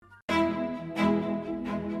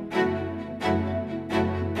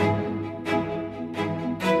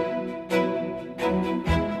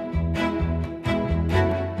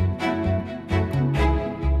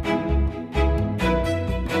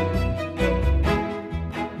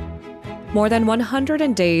More than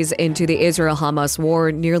 100 days into the Israel-Hamas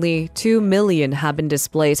war, nearly 2 million have been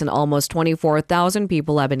displaced and almost 24,000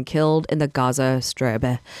 people have been killed in the Gaza Strip.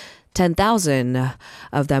 10,000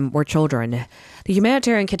 of them were children. The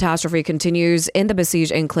humanitarian catastrophe continues in the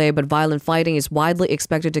besieged enclave, but violent fighting is widely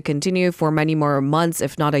expected to continue for many more months,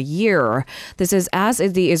 if not a year. This is as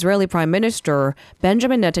the Israeli Prime Minister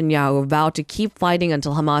Benjamin Netanyahu vowed to keep fighting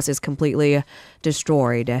until Hamas is completely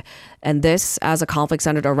destroyed. And this as a conflict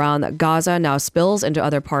centered around Gaza now spills into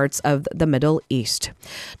other parts of the Middle East.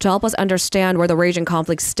 To help us understand where the raging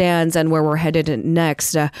conflict stands and where we're headed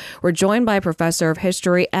next, we're joined by a professor of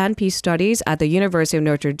history and peace studies at the University of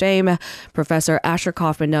Notre Dame. Professor Asher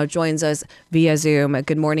Kaufman now joins us via Zoom.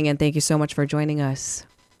 Good morning, and thank you so much for joining us.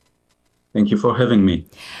 Thank you for having me.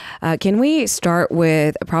 Can we start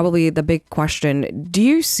with probably the big question? Do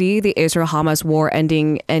you see the Israel-Hamas war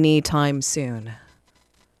ending anytime soon?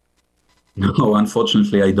 No,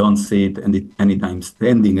 unfortunately, I don't see it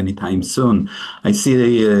ending anytime soon. I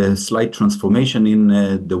see a slight transformation in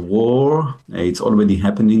the war. It's already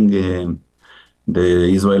happening.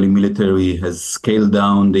 The Israeli military has scaled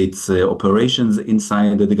down its operations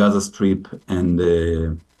inside the Gaza Strip, and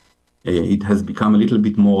it has become a little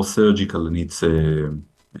bit more surgical in its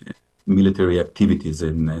military activities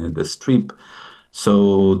in the Strip.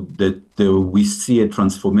 So that we see a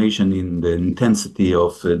transformation in the intensity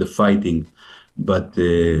of the fighting, but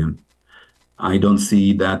I don't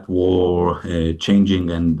see that war changing.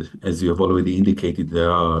 And as you have already indicated,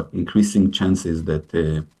 there are increasing chances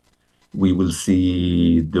that we will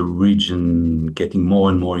see the region getting more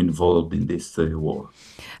and more involved in this war.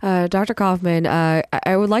 Dr. Kaufman,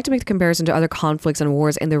 I would like to make the comparison to other conflicts and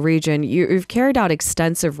wars in the region. You've carried out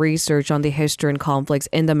extensive research on the history and conflicts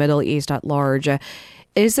in the Middle East at large.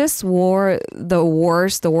 Is this war the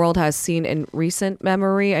worst the world has seen in recent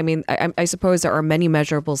memory? I mean, I suppose there are many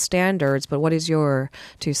measurable standards, but what is your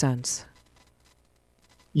 2 cents?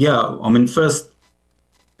 Yeah, I mean, first,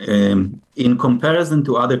 in comparison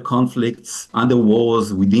to other conflicts, other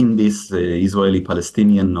wars within this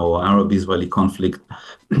Israeli-Palestinian or Arab-Israeli conflict,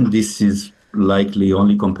 this is likely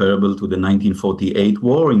only comparable to the 1948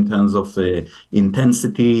 war in terms of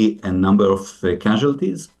intensity and number of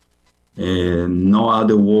casualties. No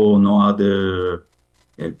other war, no other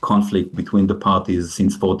conflict between the parties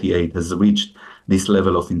since 48 has reached this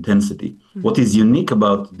level of intensity. Mm-hmm. What is unique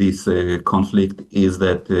about this conflict is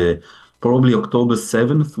that probably October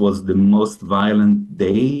 7th was the most violent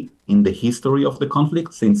day in the history of the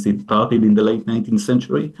conflict since it started in the late 19th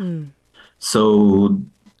century. Mm. So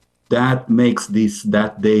that makes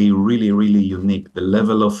that day really, really unique. The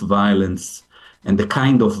level of violence and the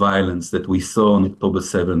kind of violence that we saw on October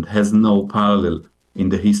 7th has no parallel in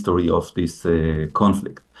the history of this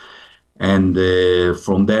conflict. And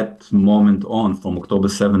from that moment on, from October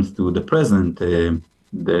 7th to the present,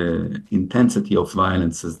 the intensity of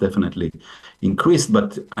violence has definitely increased.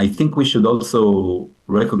 But I think we should also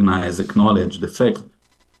acknowledge the fact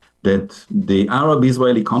that the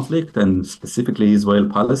Arab-Israeli conflict, and specifically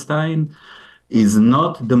Israel-Palestine, is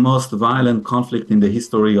not the most violent conflict in the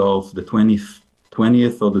history of the 20th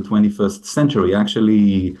or the 21st century.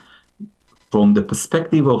 Actually, from the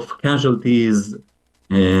perspective of casualties,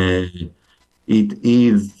 it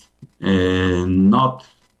is not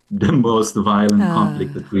the most violent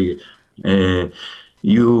conflict that we.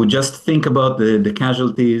 You just think about the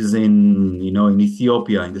casualties in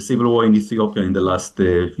Ethiopia, in the civil war in Ethiopia in the last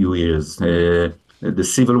few years, the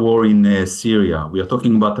civil war in Syria. We are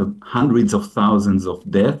talking about hundreds of thousands of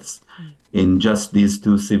deaths in just these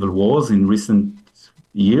 2 civil wars in recent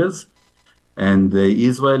years. And the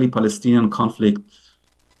Israeli-Palestinian conflict,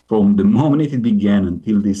 from the moment it began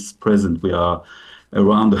until this present, we are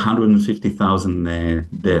around 150,000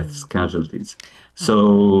 deaths, casualties.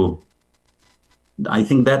 So I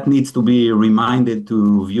think that needs to be reminded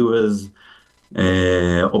to viewers,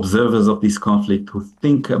 observers of this conflict, who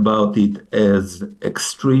think about it as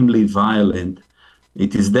extremely violent.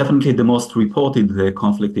 It is definitely the most reported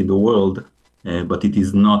conflict in the world, but it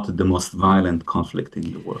is not the most violent conflict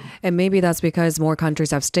in the world. And maybe that's because more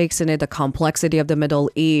countries have stakes in it, the complexity of the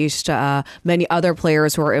Middle East, many other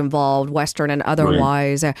players who are involved, Western and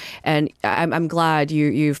otherwise. Right. And I'm glad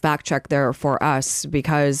you fact-checked there for us,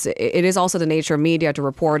 because it is also the nature of media to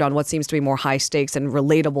report on what seems to be more high stakes and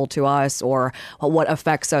relatable to us, or what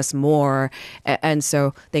affects us more. And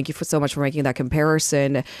so thank you so much for making that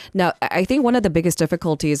comparison. Now, I think one of the biggest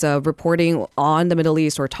difficulties of reporting on the Middle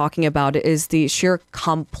East or talking about it is the sheer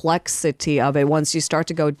complexity of it. Once you start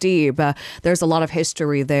to go deep, there's a lot of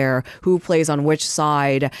history there, who plays on which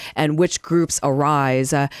side and which groups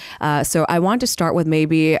arise. So I want to start with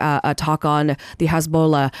maybe a talk on the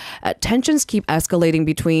Hezbollah. Tensions keep escalating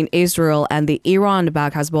between Israel and the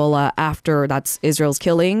Iran-backed Hezbollah after that's Israel's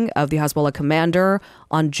killing of the Hezbollah commander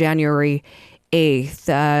on January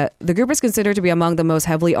 8th. The group is considered to be among the most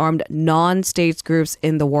heavily armed non-state groups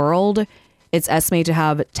in the world. It's estimated to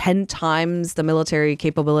have 10 times the military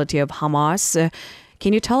capability of Hamas.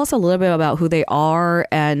 Can you tell us a little bit about who they are,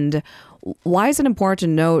 and why is it important to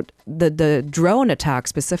note the drone attack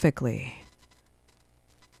specifically?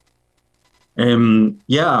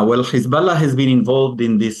 Hezbollah has been involved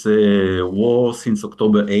in this war since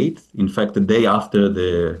October 8th. In fact, the day after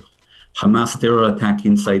the Hamas terror attack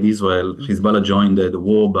inside Israel, Hezbollah joined the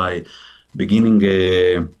war by beginning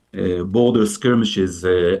border skirmishes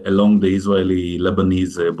along the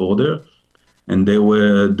Israeli-Lebanese border. And they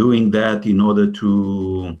were doing that in order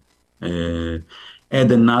to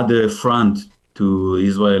add another front to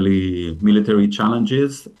Israeli military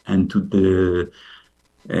challenges and to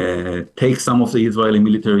take some of the Israeli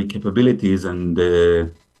military capabilities and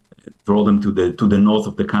draw them to the north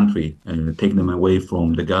of the country, take them away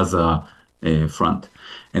from the Gaza front.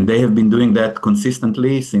 And they have been doing that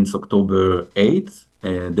consistently since October 8th.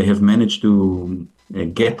 They have managed to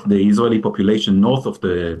get the Israeli population north of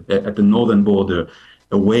at the northern border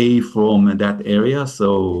away from that area.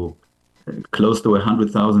 So close to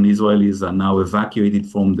 100,000 Israelis are now evacuated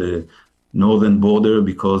from the northern border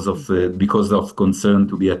because of concern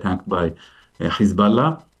to be attacked by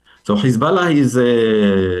Hezbollah. So Hezbollah is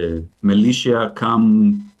a militia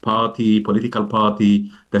political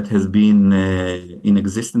party that has been in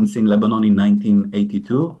existence in Lebanon in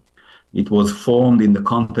 1982. It was formed in the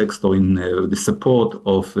context or in the support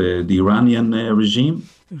of the Iranian regime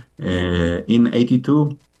in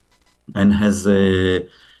 82, and has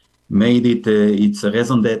made it its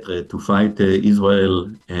raison d'etre to fight Israel,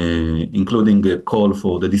 including a call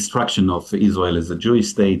for the destruction of Israel as a Jewish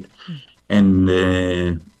state. And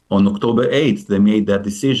on October 8th, they made that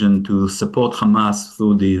decision to support Hamas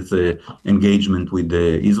through this engagement with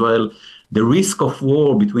Israel. The risk of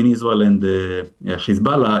war between Israel and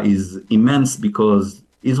Hezbollah is immense because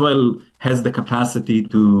Israel has the capacity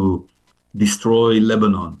to destroy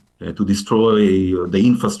Lebanon, to destroy the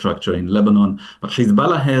infrastructure in Lebanon. But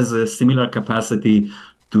Hezbollah has a similar capacity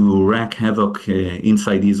to wreak havoc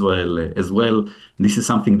inside Israel as well. This is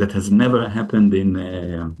something that has never happened in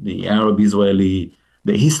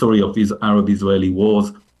the history of these Arab-Israeli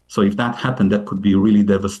wars. So if that happened, that could be really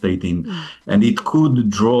devastating. And it could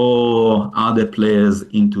draw other players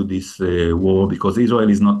into this war, because Israel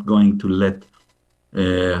is not going to let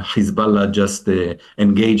Hezbollah just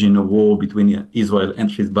engage in a war between Israel and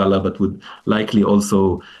Hezbollah, but would likely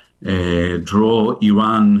also draw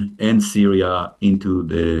Iran and Syria into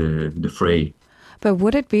the fray. But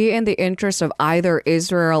would it be in the interest of either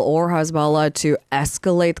Israel or Hezbollah to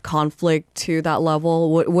escalate conflict to that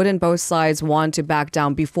level? Wouldn't both sides want to back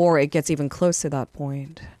down before it gets even close to that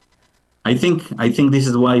point? I think this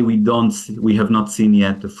is why we have not seen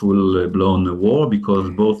yet a full-blown war,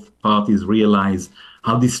 because both parties realize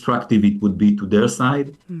how destructive it would be to their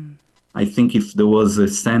side. I think if there was a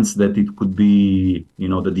sense that it could be,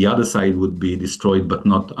 that the other side would be destroyed, but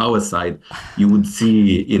not our side, you would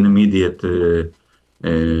see an immediate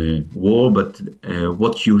war. But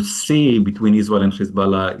what you see between Israel and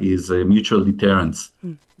Hezbollah is a mutual deterrence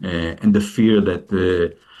and the fear that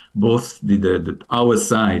both our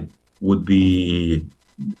side would be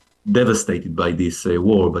devastated by this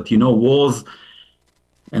war. But wars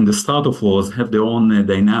and the start of wars have their own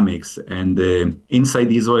dynamics. And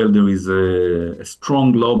inside Israel, there is a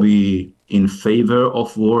strong lobby in favor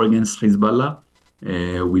of war against Hezbollah,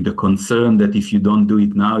 with the concern that if you don't do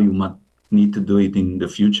it now, you might need to do it in the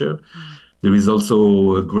future. There is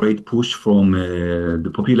also a great push from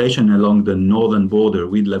the population along the northern border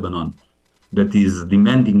with Lebanon that is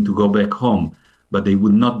demanding to go back home, but they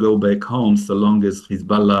would not go back home so long as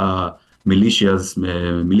Hezbollah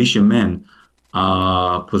militiamen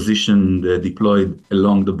are positioned, deployed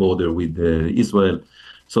along the border with Israel.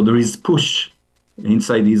 So there is push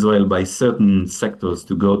inside Israel by certain sectors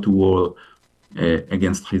to go to war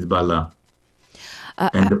against Hezbollah.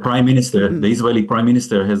 And the Israeli prime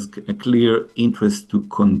minister has a clear interest to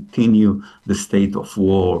continue the state of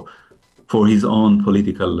war for his own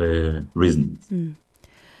political reasons.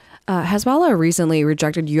 Hezbollah recently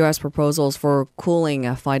rejected U.S. proposals for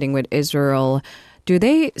cooling fighting with Israel. Do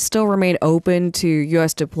they still remain open to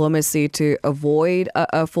U.S. diplomacy to avoid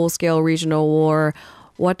a full-scale regional war?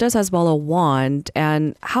 What does Hezbollah want,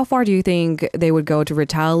 and how far do you think they would go to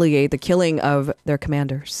retaliate the killing of their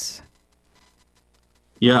commanders?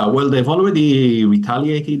 Yeah, well, they've already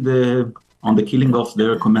retaliated on the killing of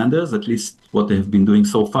their commanders, at least what they have been doing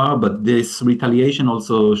so far. But this retaliation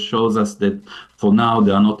also shows us that for now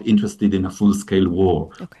they are not interested in a full-scale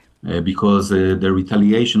war, because the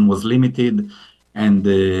retaliation was limited and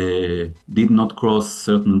did not cross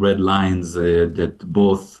certain red lines that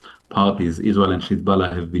both parties, Israel and Hezbollah,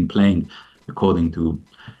 have been playing according to.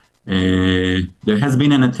 There has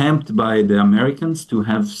been an attempt by the Americans to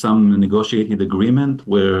have some negotiated agreement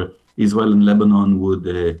where Israel and Lebanon would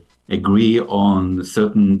agree on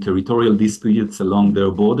certain territorial disputes along their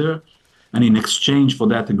border. And in exchange for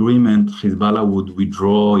that agreement, Hezbollah would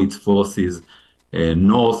withdraw its forces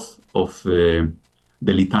north of the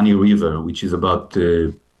Litani River, which is about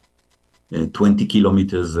 20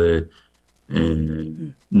 kilometers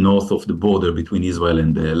north of the border between Israel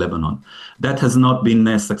and Lebanon. That has not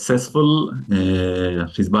been successful.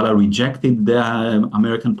 Hezbollah rejected the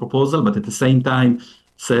American proposal, but at the same time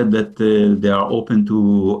said that they are open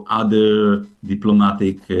to other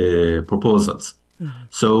diplomatic proposals.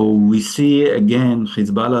 So we see again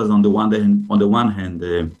Hezbollah is on the one hand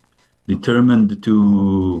determined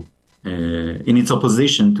to in its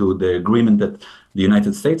opposition to the agreement that the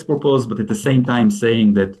United States proposed, but at the same time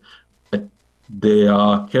saying that they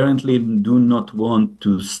are currently do not want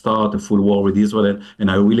to start a full war with Israel and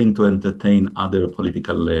are willing to entertain other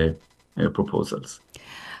political proposals.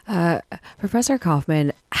 Professor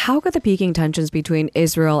Kaufman, how could the peaking tensions between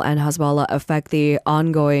Israel and Hezbollah affect the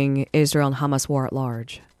ongoing Israel and Hamas war at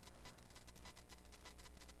large?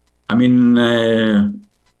 I mean,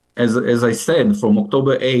 as I said, from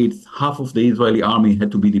October 8th, half of the Israeli army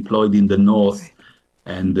had to be deployed in the north,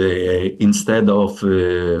 and instead of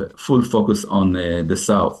full focus on the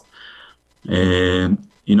south.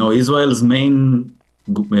 Israel's main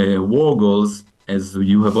war goals, as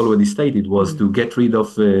you have already stated, was to get rid of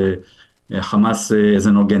Hamas as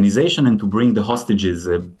an organization and to bring the hostages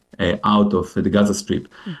out of the Gaza Strip.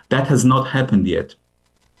 That has not happened yet.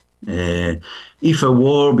 If a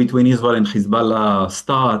war between Israel and Hezbollah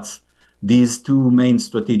starts, these two main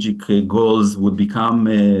strategic goals would become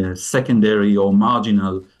secondary or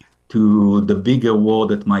marginal to the bigger war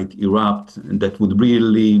that might erupt, and that would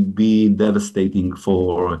really be devastating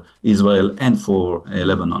for Israel and for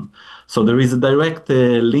Lebanon. So there is a direct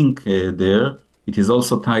link there. It is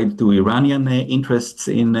also tied to Iranian interests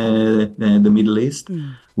in the Middle East,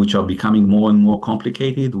 which are becoming more and more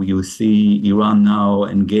complicated. We see Iran now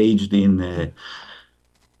engaged in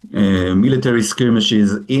military skirmishes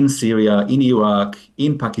in Syria, in Iraq,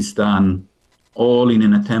 in Pakistan, all in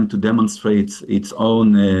an attempt to demonstrate its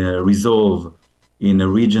own resolve in a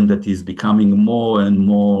region that is becoming more and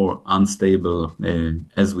more unstable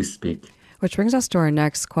as we speak. Which brings us to our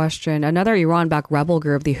next question. Another Iran-backed rebel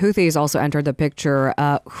group, the Houthis, also entered the picture.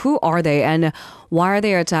 Who are they, and why are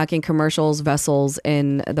they attacking commercial vessels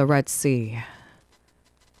in the Red Sea?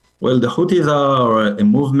 Well, the Houthis are a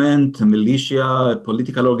movement, a militia, a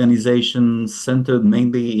political organization centered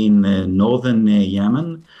mainly in northern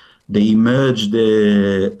Yemen. They emerged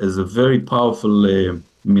as a very powerful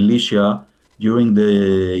militia during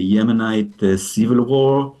the Yemenite civil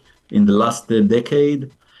war in the last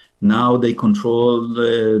decade. Now they control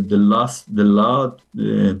a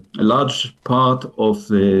large part of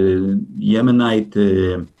the Yemenite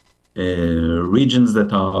regions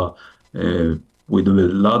that are with the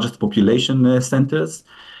largest population centers,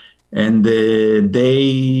 and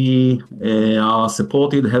they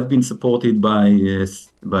have been supported by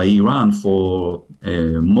Iran for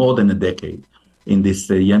more than a decade in this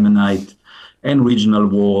Yemenite and regional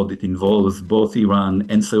war that involves both Iran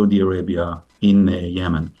and Saudi Arabia in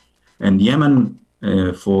Yemen. And Yemen,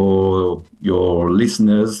 for your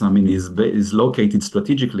listeners, is located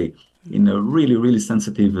strategically in a really, really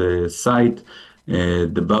sensitive site.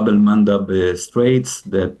 The Bab el-Mandab Straits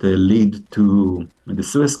that lead to the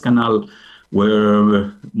Suez Canal,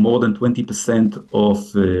 where more than 20%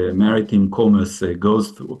 of maritime commerce goes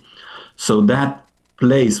through. So that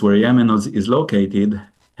place where Yemen is located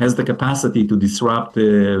has the capacity to disrupt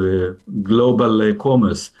global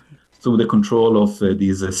commerce through the control of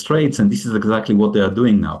these straits, and this is exactly what they are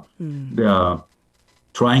doing now. They are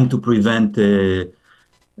trying to prevent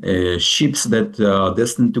ships that are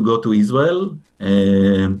destined to go to Israel,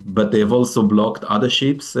 but they have also blocked other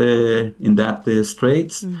ships in that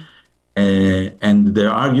straits. And their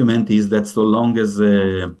argument is that so long as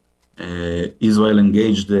Israel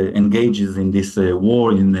engages in this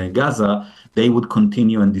war in Gaza, they would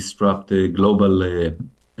continue and disrupt global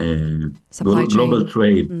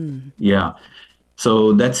trade. Yeah.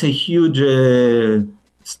 So that's a huge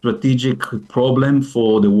strategic problem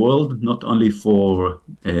for the world, not only for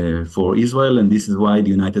Israel. And this is why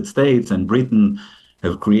the United States and Britain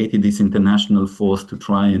have created this international force to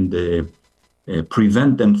try and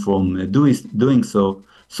prevent them from doing so.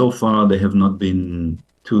 So far, they have not been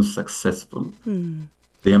too successful.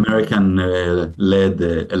 The American-led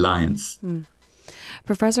alliance.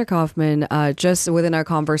 Professor Kaufman, just within our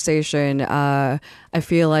conversation, I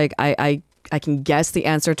feel like I can guess the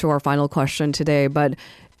answer to our final question today, but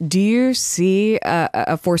do you see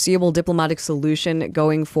a foreseeable diplomatic solution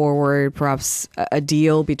going forward, perhaps a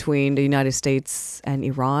deal between the United States and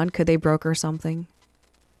Iran? Could they broker something?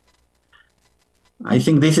 I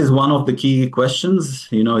think this is one of the key questions.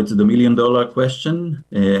 You know, it's the $1 million question.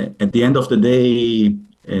 At the end of the day,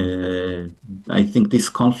 I think this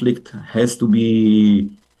conflict has to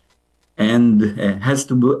end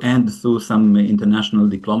through some international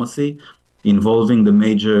diplomacy involving the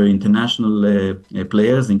major international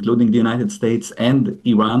players, including the United States and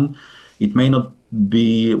Iran. We may not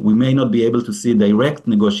be able to see direct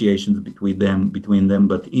negotiations between them,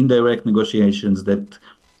 but indirect negotiations that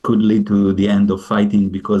could lead to the end of fighting,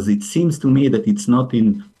 because it seems to me that it's not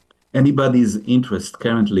in anybody's interest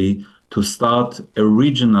currently to start a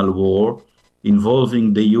regional war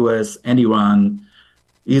involving the US and Iran,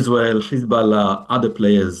 Israel, Hezbollah, other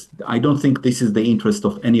players. I don't think this is the interest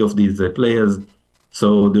of any of these players.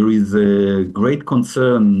 So there is a great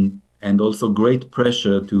concern and also great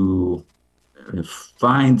pressure to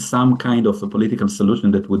find some kind of a political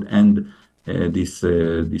solution that would end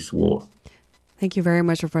this war. Thank you very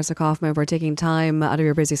much, Professor Kaufman, for taking time out of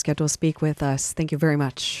your busy schedule to speak with us. Thank you very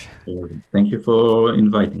much. Thank you for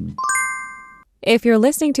inviting me. If you're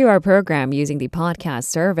listening to our program using the podcast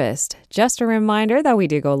service, just a reminder that we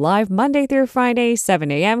do go live Monday through Friday, 7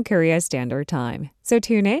 a.m. Korea Standard Time. So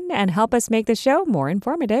tune in and help us make the show more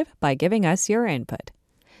informative by giving us your input.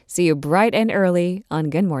 See you bright and early on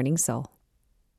Good Morning Seoul.